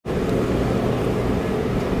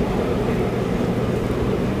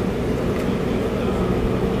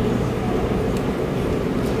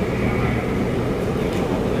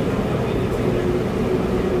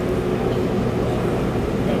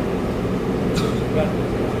Now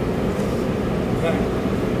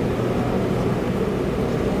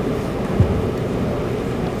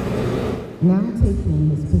taking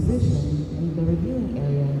his position in the reviewing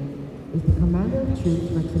area is the commander of troops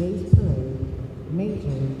for today's parade,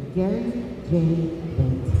 Major Gary J.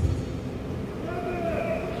 Bent.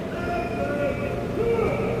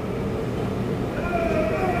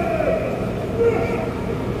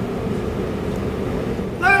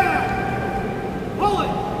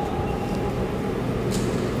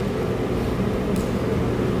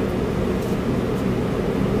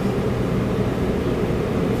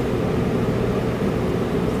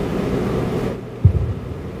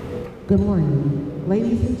 Good morning,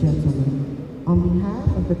 ladies and gentlemen. On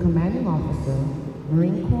behalf of the commanding officer,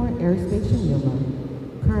 Marine Corps Air Station Yuma,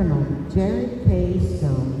 Colonel Jared K.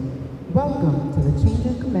 Stone, welcome to the change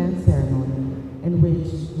of command ceremony in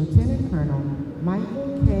which Lieutenant Colonel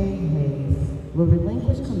Michael K. Hayes will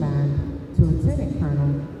relinquish command to Lieutenant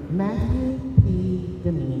Colonel Matthew P.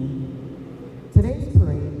 Demeen. Today's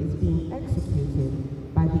parade is being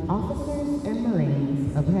executed by the officers and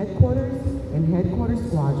Marines of Headquarters and Headquarters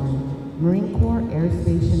Squadron, Marine Corps Air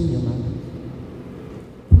Station Yuma.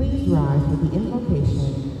 Please rise with the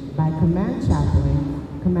invocation by Command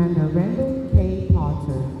Chaplain, Commander Randall K.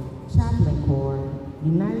 Potter, Chaplain Corps,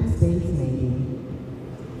 United States Navy.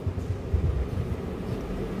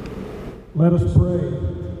 Let us pray.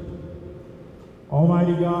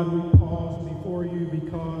 Almighty God, we pause before you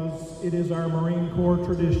because it is our Marine Corps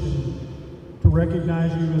tradition to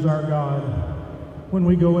recognize you as our God. When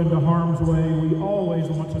we go into harm's way, we always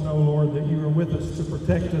want to know, Lord, that you are with us to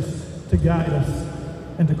protect us, to guide us,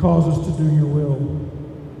 and to cause us to do your will.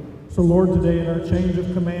 So, Lord, today in our change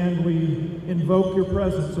of command, we invoke your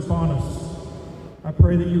presence upon us. I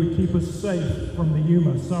pray that you would keep us safe from the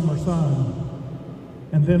Yuma summer sun.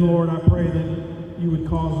 And then, Lord, I pray that you would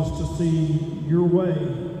cause us to see your way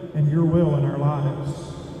and your will in our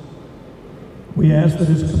lives. We ask that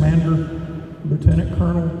as Commander Lieutenant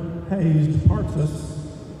Colonel Hayes departs us,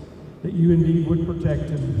 that you indeed would protect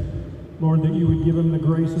him. Lord, that you would give him the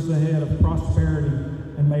graces ahead of prosperity,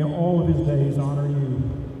 and may all of his days honor you.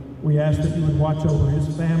 We ask that you would watch over his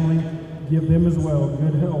family, give them as well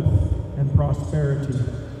good health and prosperity.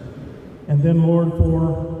 And then, Lord,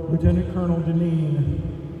 for Lieutenant Colonel Deneen,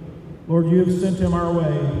 Lord, you have sent him our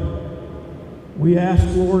way. We ask,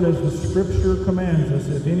 Lord, as the scripture commands us,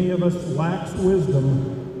 if any of us lacks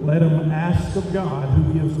wisdom, let him ask of God,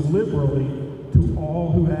 who gives liberally to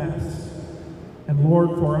all who ask. And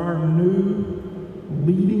Lord, for our new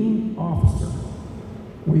leading officer,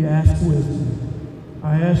 we ask wisdom.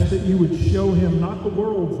 I ask that you would show him not the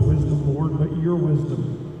world's wisdom, Lord, but your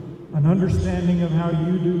wisdom, an understanding of how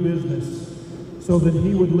you do business, so that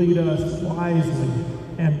he would lead us wisely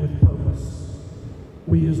and with purpose.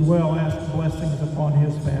 We as well ask blessings upon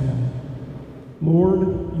his family.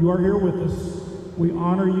 Lord, you are here with us. We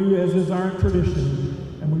honor you as is our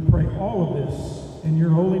tradition, and we pray all of this in your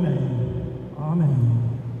holy name.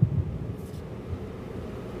 Amen.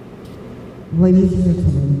 Ladies and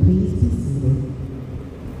gentlemen, please be seated.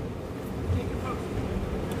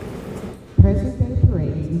 Present-day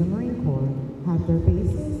parades in the Marine Corps have their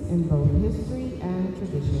basis in both history and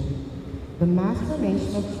tradition. The mass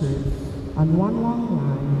formation of troops on one long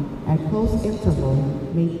line at close interval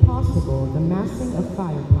made possible the massing of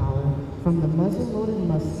firepower from the muzzle-loaded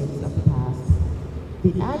muskets of the past.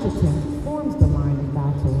 The adjutant forms the line of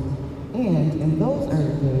battle, and in those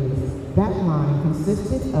early days, that line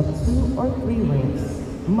consisted of 2 or 3 ranks,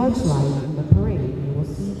 much like in the parade you will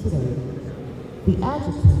see today. The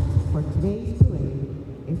adjutant for today's parade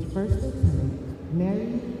is First Lieutenant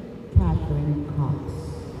Mary Catherine Cox.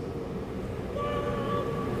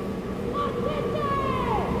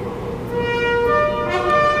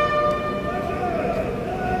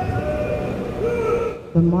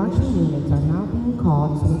 The marching units are now being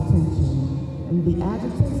called to attention, and the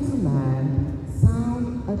adjutant's command,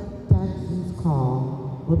 sound adjutant's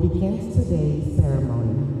call, will begin today's ceremony.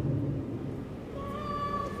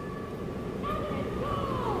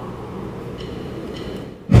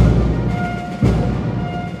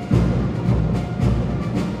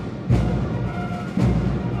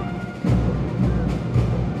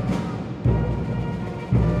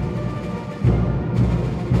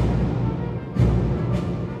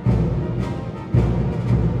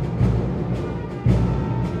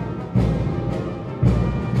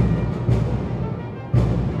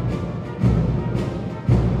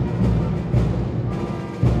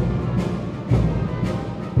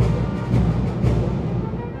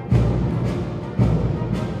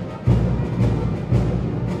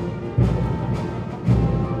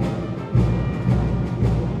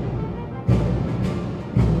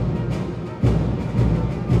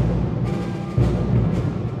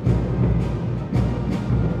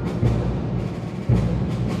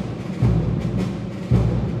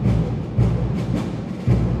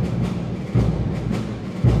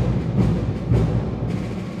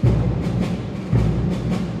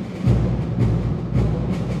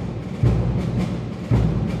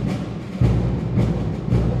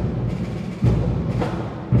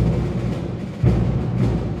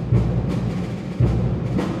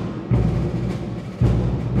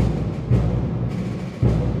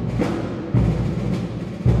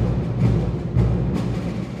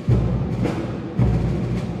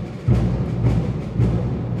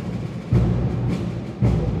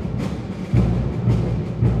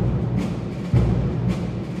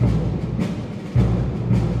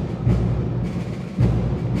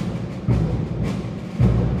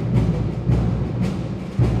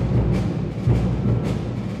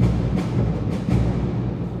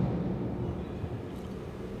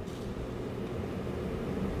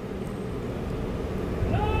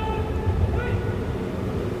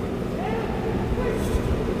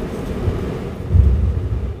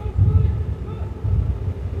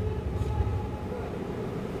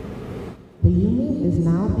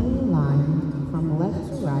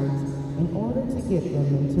 order to get them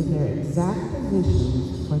into their exact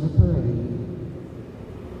positions for the parade.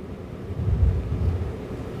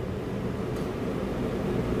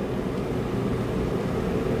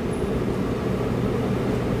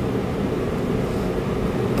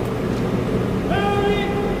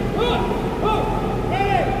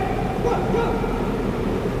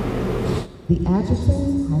 The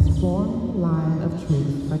adjutant has formed the line of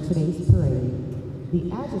troops for today's parade.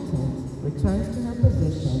 The adjutant returns to her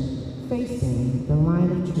position facing the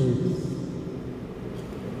line of troops.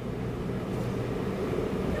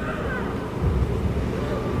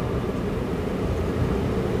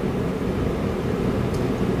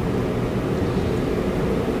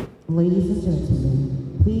 Ladies and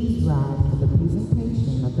gentlemen, please rise for the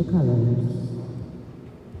presentation of the colors.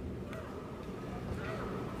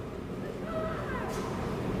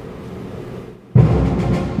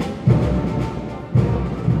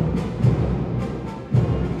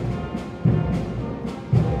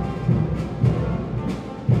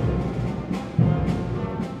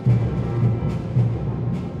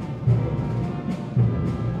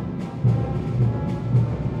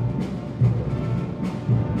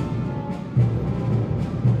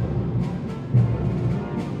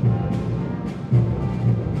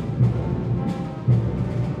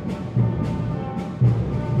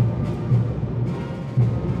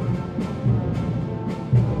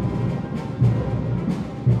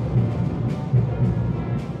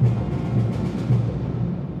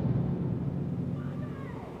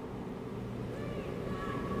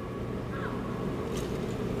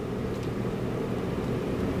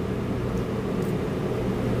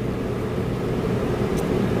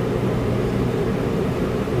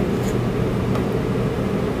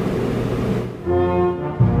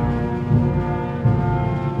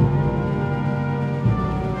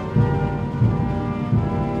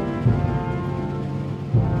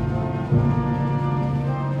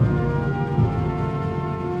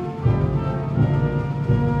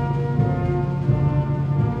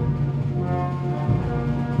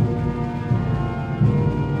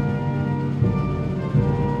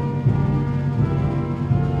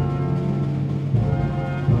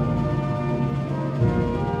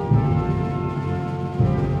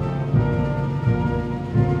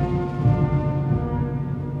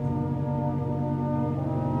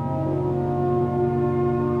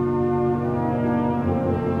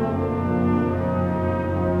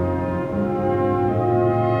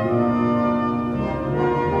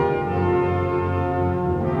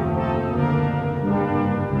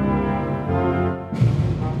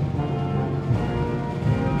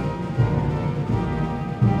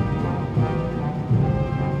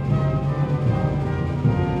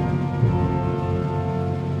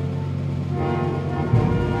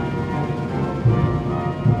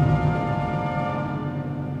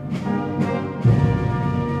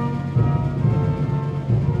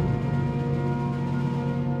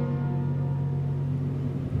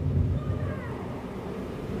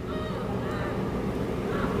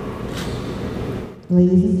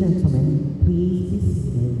 Ladies and gentlemen, please be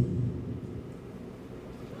seated.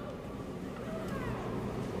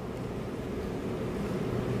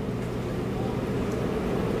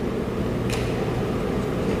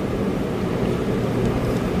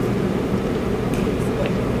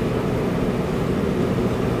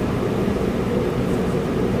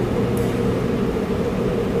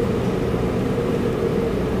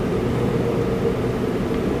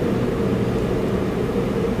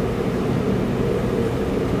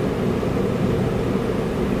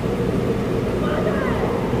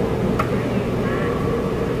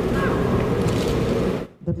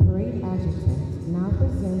 The parade adjutant now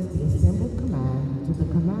presents the assembled command to the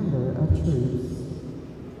commander of troops.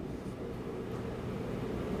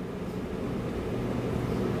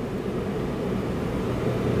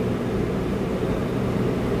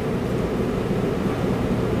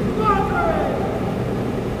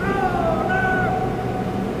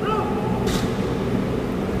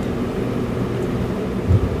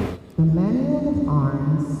 The manual of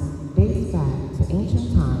arms dates back to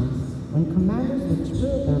ancient times when commanders would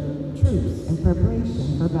drill their troops in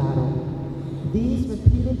preparation for battle. These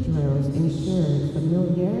repeated drills ensured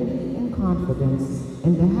familiarity and confidence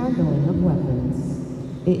in the handling of weapons.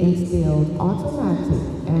 It instilled automatic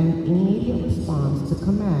and immediate response to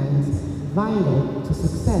commands vital to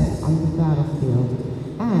success on the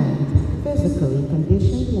battlefield and physically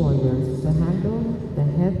conditioned warriors to handle the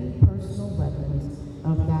heavy personal weapons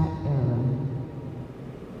of that era.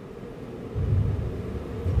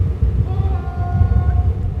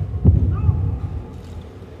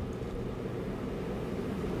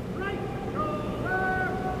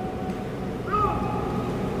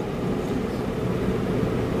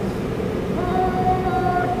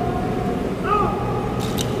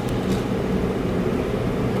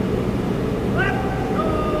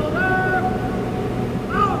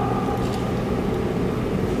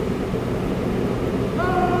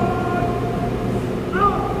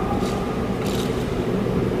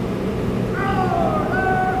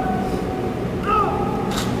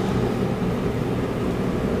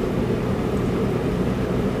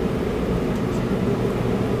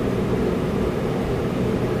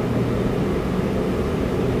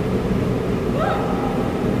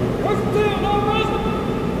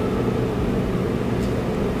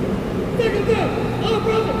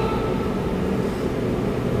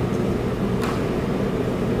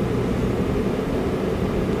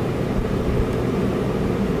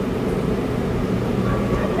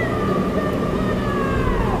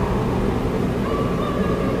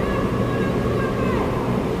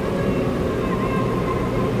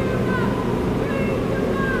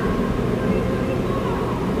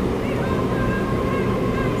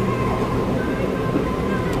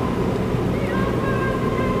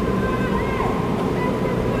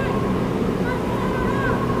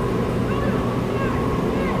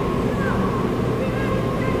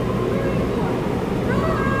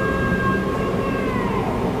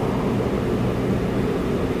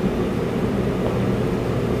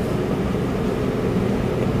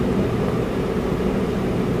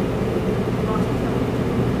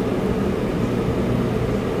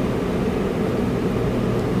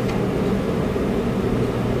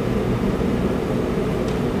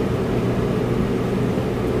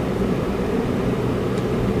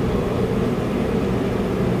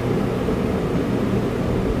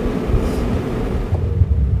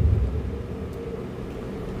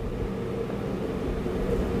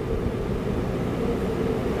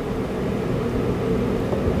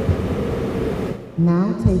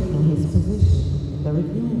 Now taking his position in the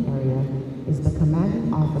reviewing area is the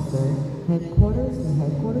commanding officer, headquarters and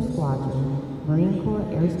headquarters squadron, Marine Corps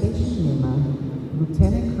Air Station Yuma,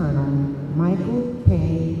 Lieutenant Colonel Michael K.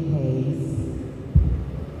 Hayes.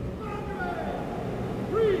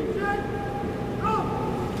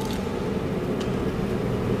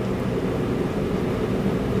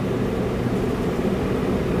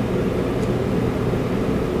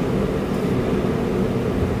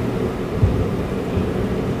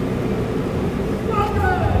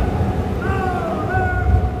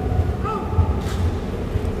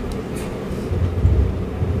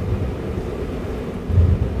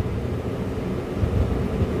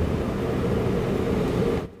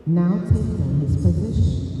 Now taking his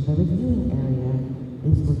position in the reviewing area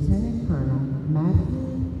is Lieutenant Colonel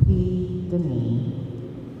Matthew P. Deneen.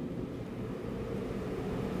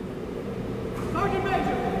 Sergeant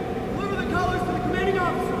Major, deliver the colors to the commanding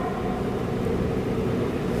officer.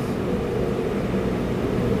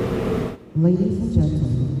 Ladies and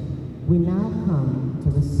gentlemen, we now come to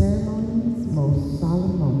the ceremony's most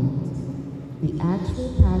solemn moment, the actual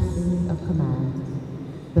passing of command.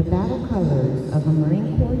 The battle colors of a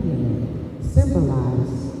Marine Corps unit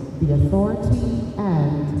symbolize the authority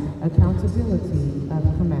and accountability of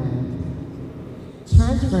command.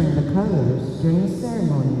 Transferring the colors during the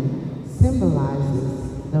ceremony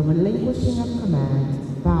symbolizes the relinquishing of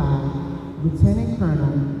command by Lieutenant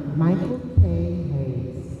Colonel Michael K.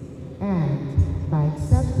 Hayes, and by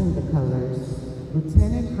accepting the colors,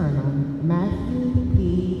 Lieutenant Colonel Matthew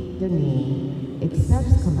P. Deneen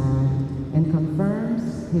accepts command and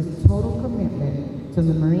confirms his total commitment to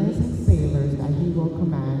the Marines and sailors that he will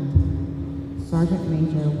command. Sergeant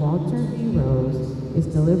Major Walter V. Rose is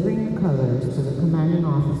delivering the colors to the commanding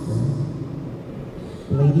officer.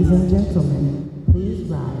 Ladies and gentlemen, please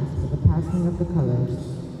rise for the passing of the colors.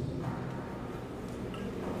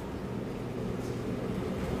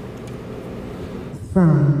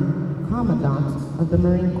 From Commandant of the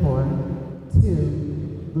Marine Corps to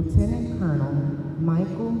Lieutenant Colonel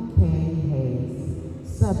Michael K. Hayes.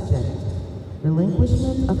 Subject,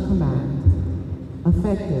 relinquishment of command.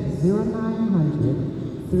 Effective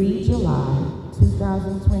 0900, 3 July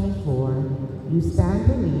 2024, you stand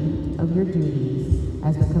relieved of your duties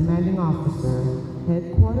as the commanding officer,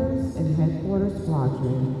 headquarters and headquarters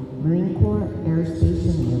squadron, Marine Corps Air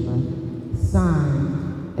Station Yuma.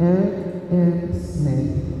 Signed, Eric M.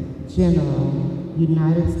 Smith, General,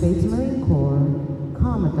 United States Marine Corps,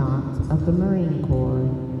 Commandant of the Marine Corps.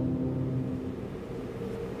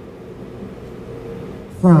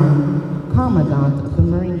 From Commandant of the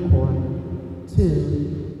Marine Corps to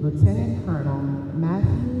Lieutenant Colonel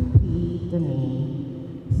Matthew P.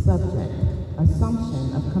 Deneen. Subject,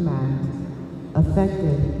 assumption of command.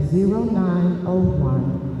 Effective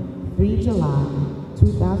 0901, 3 July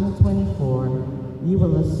 2024, you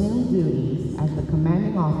will assume duties as the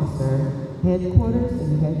commanding officer, headquarters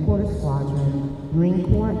and headquarters squadron, Marine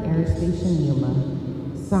Corps Air Station Yuma.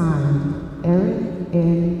 Signed, Eric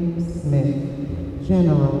M. Smith,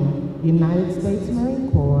 General, United States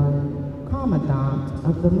Marine Corps, Commandant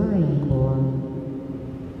of the Marine Corps.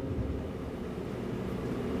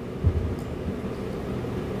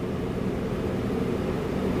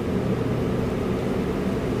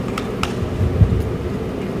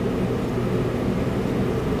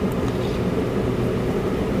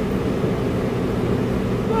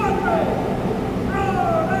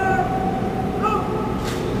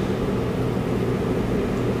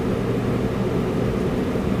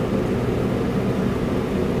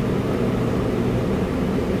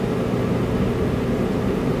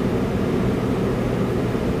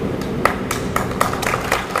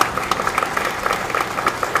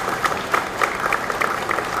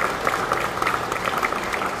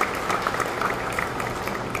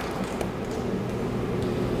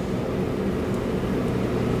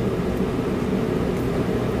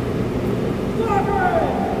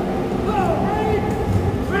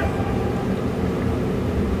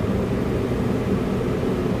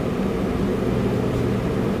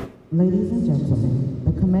 Ladies and gentlemen,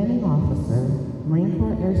 the commanding officer, Marine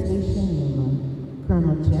Corps Air Station Yuma,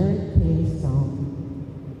 Colonel Jared K. Stone.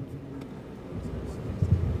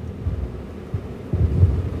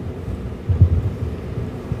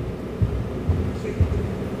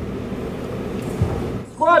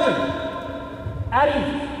 Squadron, at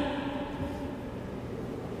ease.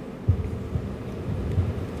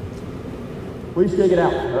 Please shake it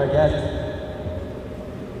out, all right, guys?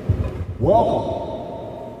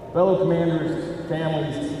 Welcome, fellow commanders,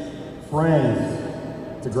 families, friends.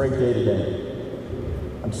 It's a great day today.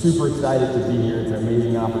 I'm I'm super excited to be here. It's an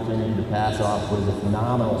amazing opportunity to pass off what is a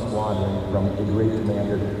phenomenal squadron from a great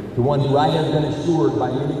commander to one who I have been assured by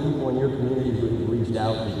many people in your community who have reached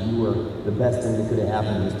out that you were the best thing that could have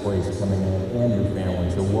happened to this place coming in, and your family.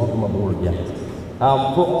 So welcome aboard, guys.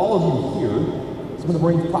 For all of you here, some of the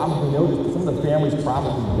Marines probably know this, but some of the families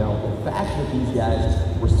probably don't. The fact that these guys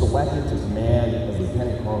were selected to command as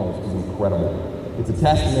lieutenant colonels is incredible. It's a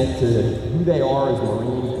testament to who they are as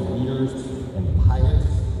Marines and leaders and pilots.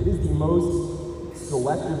 It is the most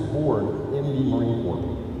selective board in the Marine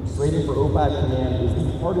Corps. Slating for O5 command is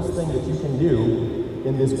the hardest thing that you can do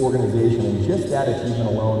in this organization, and just that achievement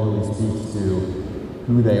alone really speaks to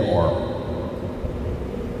who they are.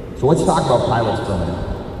 So let's talk about pilots for a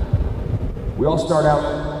minute. We all start out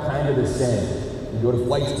kind of the same. We go to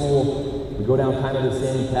flight school, we go down kind of the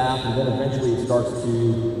same path, and then eventually it starts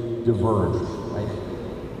to diverge, right?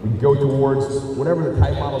 We go towards whatever the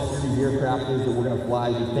type model series aircraft is that we're going to fly.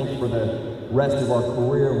 We think for the rest of our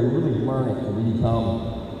career, we really learn it and we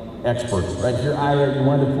become experts, right? If you're IRA, you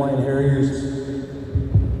wind up flying Harriers.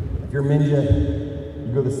 If you're Ninja,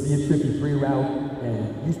 you go the CH-53 route,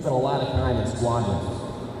 and you spend a lot of time in squadrons.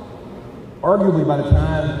 Arguably, by the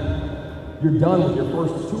time you're done with your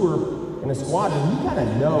first tour in a squadron, you kind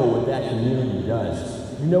of know what that community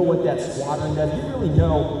does. You know what that squadron does. You really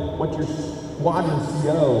know what your squadron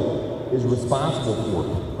CO is responsible for,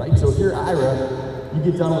 right? So if you're IRA, you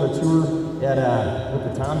get done with a tour at with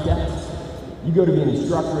the Tomcats, you go to be an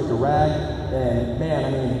instructor at the RAG, and man,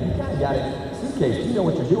 I mean, you kind of got it suitcase. You know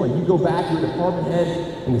what you're doing. You go back, you're a department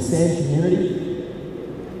head in the same community,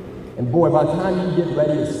 and boy, by the time you get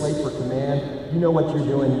ready to slate for command, you know what you're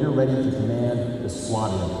doing. You're ready to command the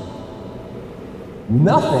squadron.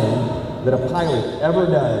 Nothing that a pilot ever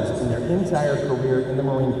does in their entire career in the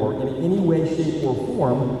Marine Corps in any way, shape, or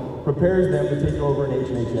form prepares them to take over an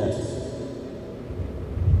H&HS.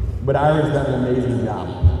 But Ira's done an amazing job.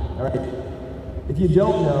 All right. If you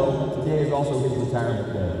don't know, today is also his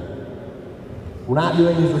retirement day. We're not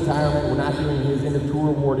doing his retirement, we're not doing his end of tour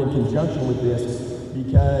award in conjunction with this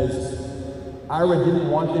because Ira didn't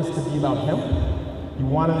want this to be about him. He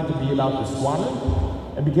wanted it to be about the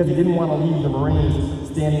squadron, and because he didn't want to leave the Marines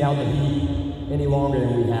standing out in the heat any longer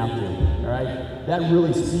than we have to, all right? That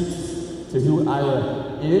really speaks to who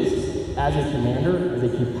Ira is as a commander, as a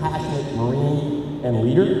compassionate Marine and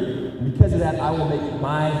leader. And because of that, I will make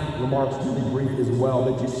my remarks really brief as well,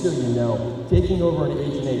 but just so you know, taking over an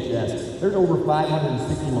H&HS, there's over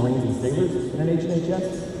 560 Marines and sailors in an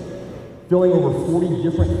H&HS, filling over 40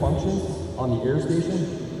 different functions on the air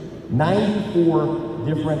station, 94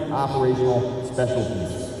 different operational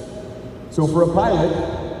specialties. So for a pilot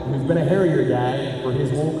who's been a Harrier guy for his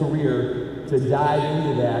whole career, to dive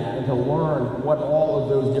into that and to learn what all of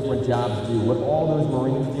those different jobs do, what all those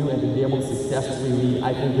Marines do, and to be able to successfully lead,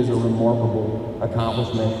 I think is a remarkable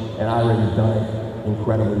accomplishment, and Ira has done it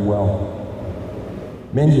incredibly well.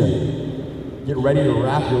 Minja, get ready to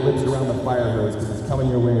wrap your lips around the fire hose because it's coming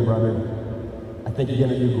your way, brother. I think you're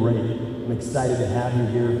gonna do great. I'm excited to have you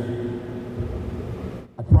here.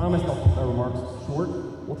 I promised I'll keep my remarks short.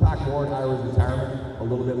 We'll talk more about Ira's retirement a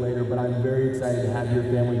little bit later, but I'm very excited to have your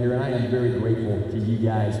family here, and I am very grateful to you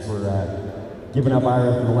guys for giving up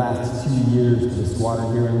Ira for the last 2 years to the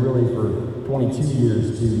squadron here, and really for 22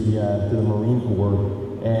 years to the Marine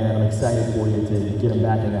Corps. And I'm excited for you to get him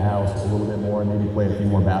back in the house a little bit more and maybe play a few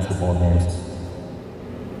more basketball games.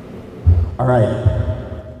 All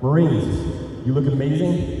right, Marines, you look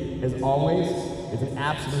amazing as always. It's an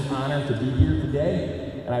absolute honor to be here today.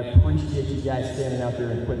 And I appreciate you guys standing out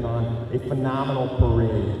there and putting on a phenomenal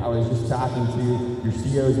parade. I was just talking to your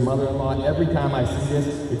CO's mother-in-law. Every time I see this,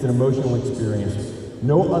 it's an emotional experience.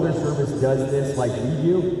 No other service does this like we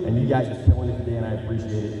do, and you guys are killing it today, and I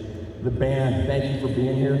appreciate it. The band, thank you for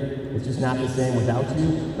being here. It's just not the same without you,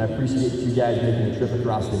 and I appreciate you guys making the trip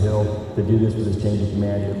across the hill to do this for this change of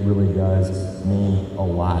command. It really does mean a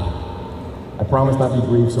lot. I promise not to be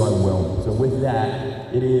brief, so I will. So with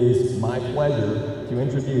that, it is my pleasure to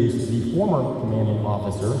introduce the former commanding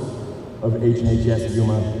officer of H&HS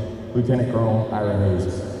Yuma, Lieutenant Colonel Ira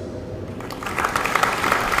Hayes.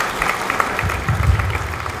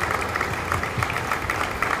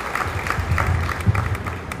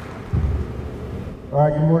 All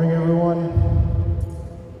right, good morning, everyone.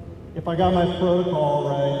 If I got my protocol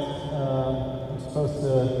right, I'm supposed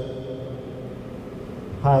to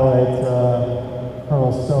highlight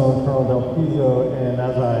Colonel Stone, Colonel Del Pizzo, and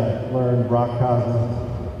as I learned, Brock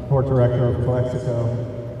Cosmo, Port Director of Calexico,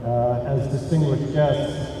 as distinguished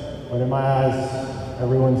guests. But in my eyes,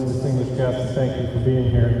 everyone's distinguished guests, and thank you for being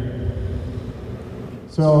here.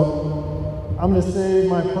 So I'm going to save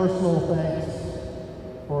my personal thanks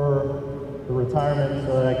retirement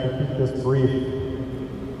so that I can keep this brief.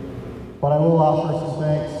 But I will offer some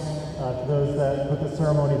thanks to those that put the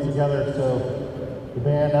ceremony together. So the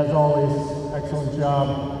band, as always, excellent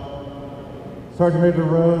job. Sergeant Major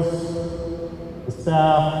Rose, the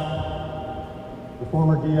staff, the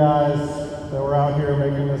former DIs that were out here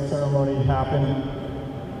making this ceremony happen,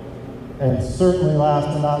 and certainly last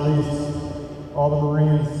but not least, all the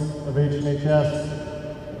Marines of H&HS,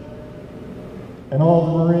 and all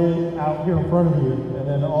the Marines out here in front of you, and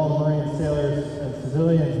then all the Marine sailors and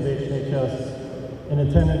civilians of H&HS in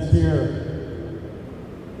attendance here.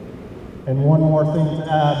 And one more thing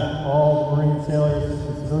to add, all the Marine sailors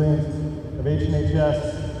and civilians of H&HS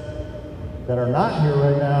that are not here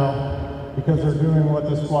right now because they're doing what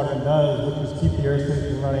this squadron does, which is keep the air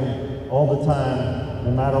station running all the time,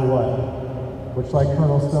 no matter what, which, like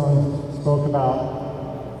Colonel Stone spoke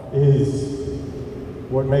about, is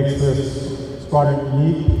what makes this squadron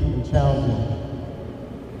unique and challenging.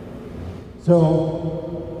 So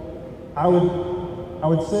I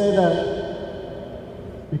would say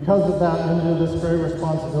that because of that, into this great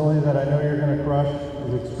responsibility that I know you're going to crush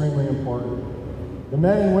is extremely important. The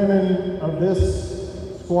men and women of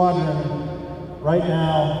this squadron, right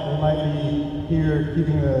now, they might be here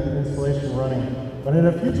keeping the installation running. But in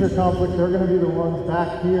a future conflict, they're going to be the ones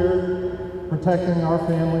back here protecting our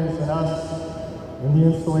families and us in the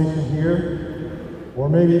installation here, or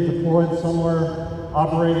maybe deployed somewhere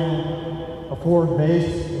operating a forward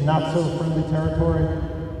base in not so friendly territory,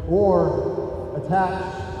 or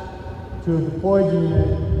attached to a deployed unit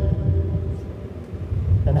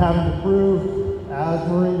and having to prove, as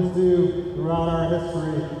Marines do throughout our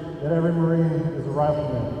history, that every Marine is a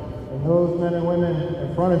rifleman. And those men and women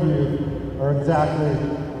in front of you are exactly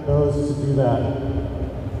those to do that.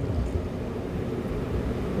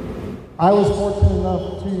 I was fortunate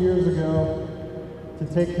enough 2 years ago to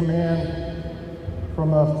take command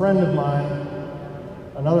from a friend of mine,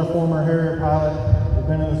 another former Harrier pilot. We've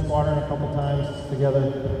been in the squadron a couple times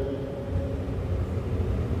together.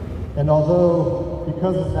 And although,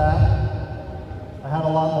 because of that, I had a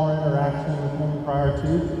lot more interaction with him prior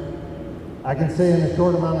to, I can say in a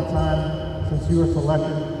short amount of time since you were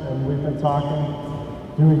selected and we've been talking,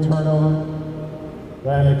 doing turnover,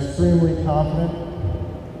 that I'm extremely confident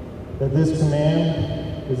that this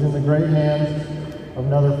command is in the great hands of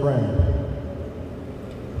another friend.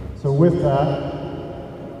 So with that,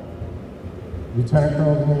 Lieutenant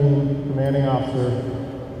Colonel Dean, Commanding Officer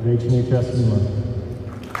of H&HS Yuma.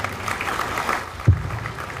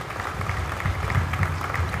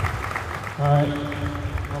 All right,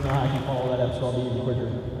 I don't know how I can follow that up, so I'll be even quicker.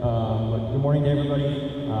 But good morning to everybody.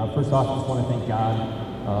 First off, I just want to thank God.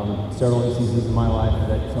 Several instances in my life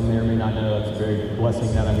that some may or may not know, it's a very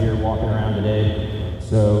blessing that I'm here walking around today.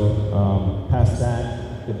 So past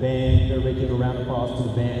that, the band, everybody give a round of applause for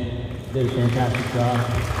the band. They did a fantastic job.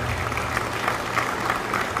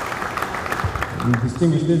 And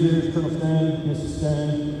distinguished visitors, Colonel Stone, Mrs.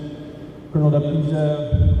 Stone, Colonel Del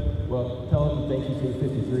Pizzo, well, tell them thank you for the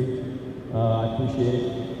 53. I appreciate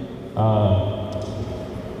it.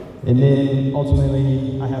 And then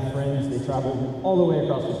ultimately, I have friends, they travel all the way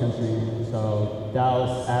across the country. So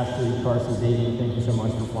Dallas, Ashley, Carson, Davey, thank you so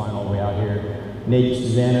much for flying all the way out here. Nate,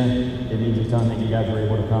 Susanna, it means a ton that you guys were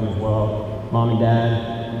able to come as well. Mom and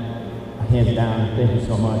Dad, hands down, thank you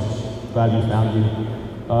so much. Glad we found you.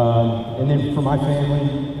 And then for my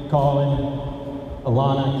family, Colin,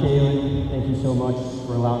 Alana, Kaylin, thank you so much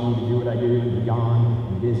for allowing me to do what I do, and be gone,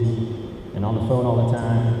 and busy, and on the phone all the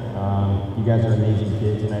time. You guys are amazing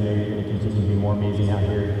kids, and I know you're going to continue to be more amazing out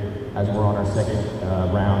here as we're on our second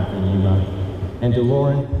round in Yuma. And to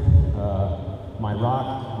Lauren, my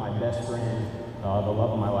rock, my best friend, the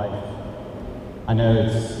love of my life. I know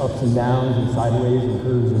it's ups and downs and sideways and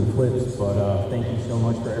curves and flips, but thank you so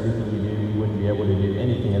much for everything you do. We wouldn't be able to do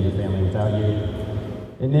anything as a family without you.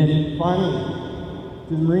 And then finally,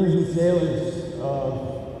 to the Marines and sailors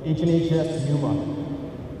of H&HS Yuma.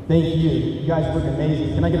 Thank you. You guys look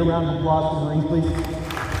amazing. Can I get a round of applause for the Marines, please?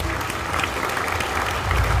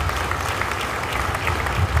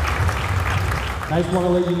 I just want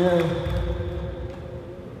to let you know,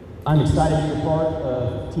 I'm excited to be a part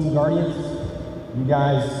of Team Guardians. You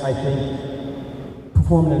guys, I think,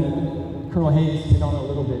 performed Colonel Hayes hit on it a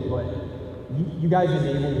little bit, but you guys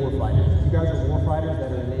enable warfighters. You guys are warfighters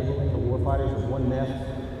that are enabling the warfighters of 1MEF,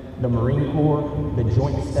 the Marine Corps, the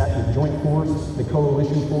Joint Force, the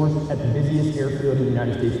Coalition Force at the busiest airfield in the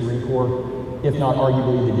United States Marine Corps, if not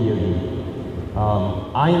arguably the DoD.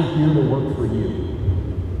 I am here to work for you.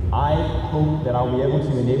 I hope that I'll be able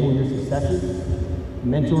to enable your successes,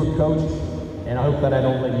 mentor, coach, and I hope that I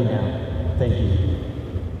don't let you down. Thank you.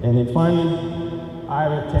 And then finally,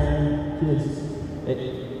 Ira, Taryn, kids,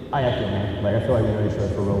 I echo, man. Like, I feel like we've known each other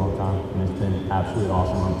for a real long time, and it's been absolutely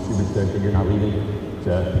awesome. I'm super stoked that you're not leaving.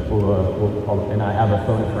 So and I have a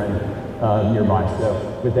phone a friend nearby.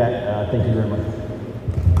 So with that, thank you very much.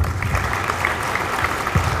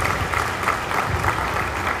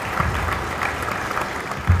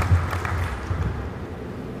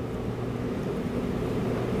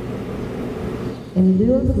 In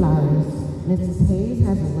lieu of flowers, Mrs. Hayes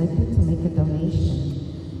has elected to make a donation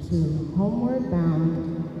to Homeward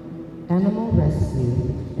Bound Animal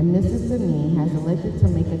Rescue, and Mrs. Deneen has elected to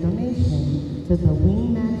make a donation to the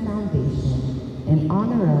Wingman Foundation in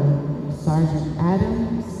honor of Sergeant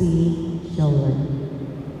Adam C. Scholler.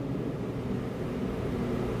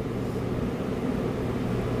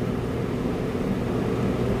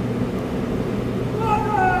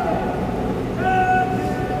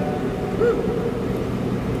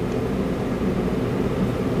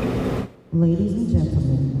 Ladies and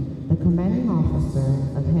gentlemen, the commanding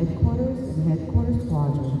officer of Headquarters and Headquarters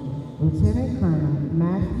Squadron, Lieutenant Colonel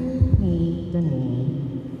Matthew P. Deneen.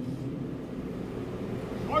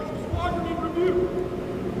 Marshal Squadron in review.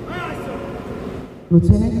 Aye, aye, sir.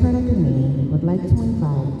 Lieutenant Colonel Deneen would like to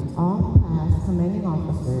invite all past commanding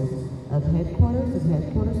officers of Headquarters and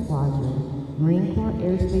Headquarters Squadron, Marine Corps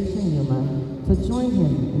Air Station Yuma, to join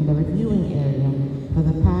him in the reviewing area for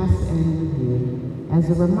the pass and review. As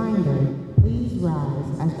a reminder, please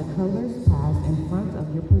rise as the colors pass in front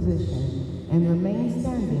of your position and remain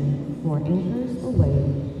standing 4 anchors away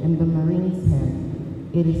in the Marines hymn.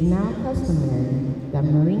 It is now customary that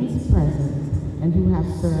Marines present and who have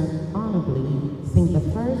served honorably sing the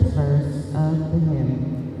first verse of the hymn.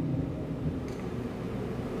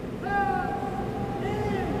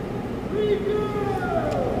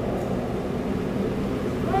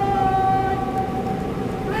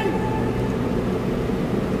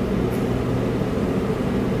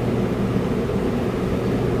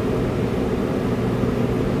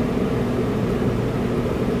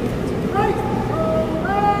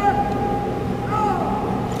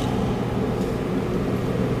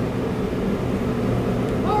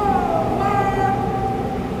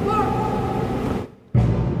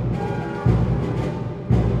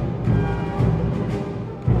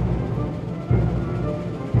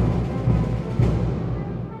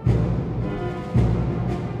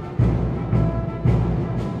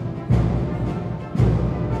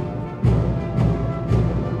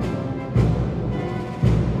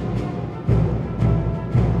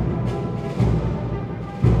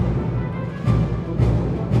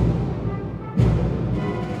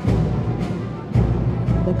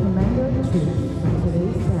 The commander of the troops for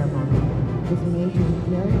today's ceremony is Major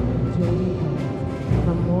Jerry J. Haynes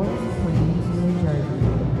from Morris Plains, New Jersey.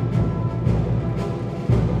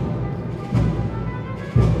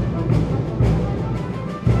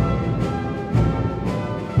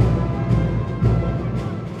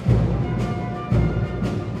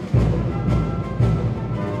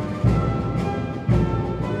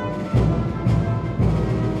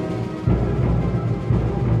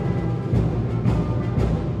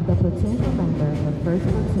 The platoon commander of the 1st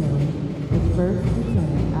Platoon is 1st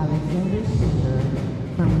Lieutenant Alexander Sheeter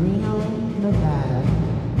from Reno, Nevada.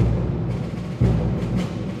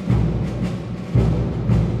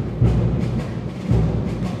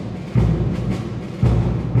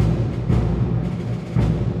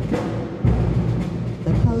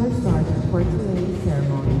 The color sergeant for today's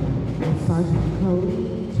ceremony is Sergeant Cody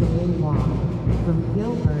J. Wong from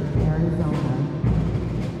Gilbert, Arizona.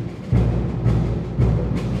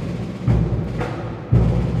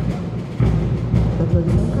 The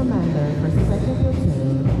platoon commander for 2nd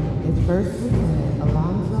Platoon is 1st Lieutenant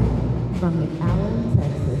Alonzo from McAllen,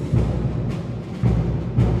 Texas.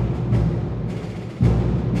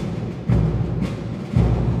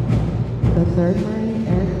 The 3rd Marine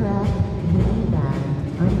Aircraft Unit Band,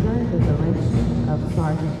 under the direction of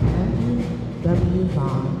Sergeant Andrew W.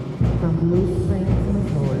 Vaughn from Blue Springs,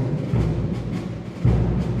 Missouri.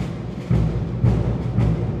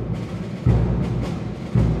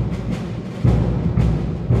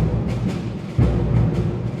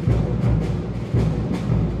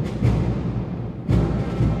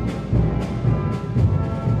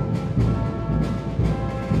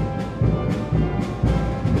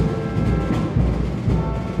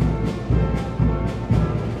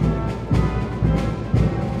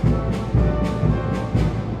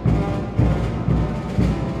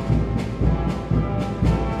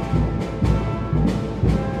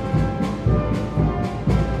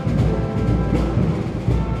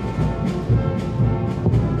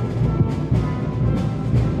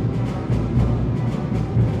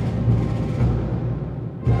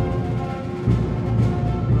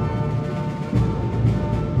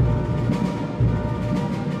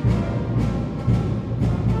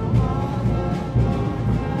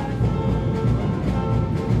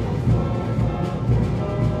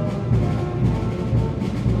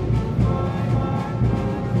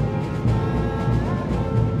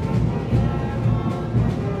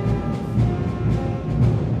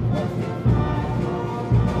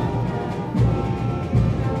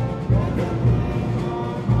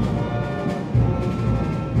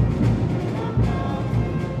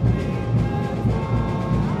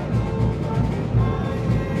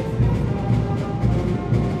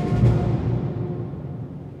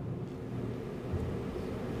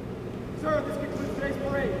 Sir, this concludes today's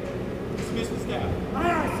parade. Dismiss the staff.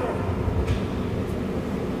 Aye, aye, sir.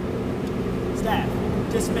 Staff,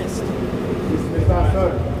 dismissed. Dismiss our sir.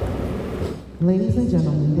 Ladies and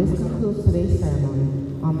gentlemen, this concludes today's ceremony.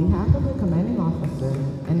 On behalf of the commanding officer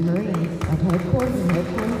and Marines of Headquarters and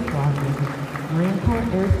Headquarters Squadron, Marine Corps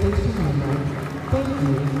Air Station Yuma, thank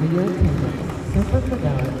you for your attendance. Semper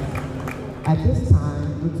Fidelis. At this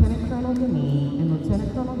time, Lieutenant Colonel Deneen and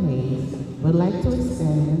Lieutenant Colonel Hayes would like to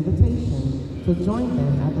extend an invitation to join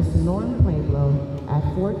them at the Sonoran Pueblo at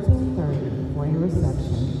 14:30 for a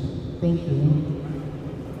reception. Thank you.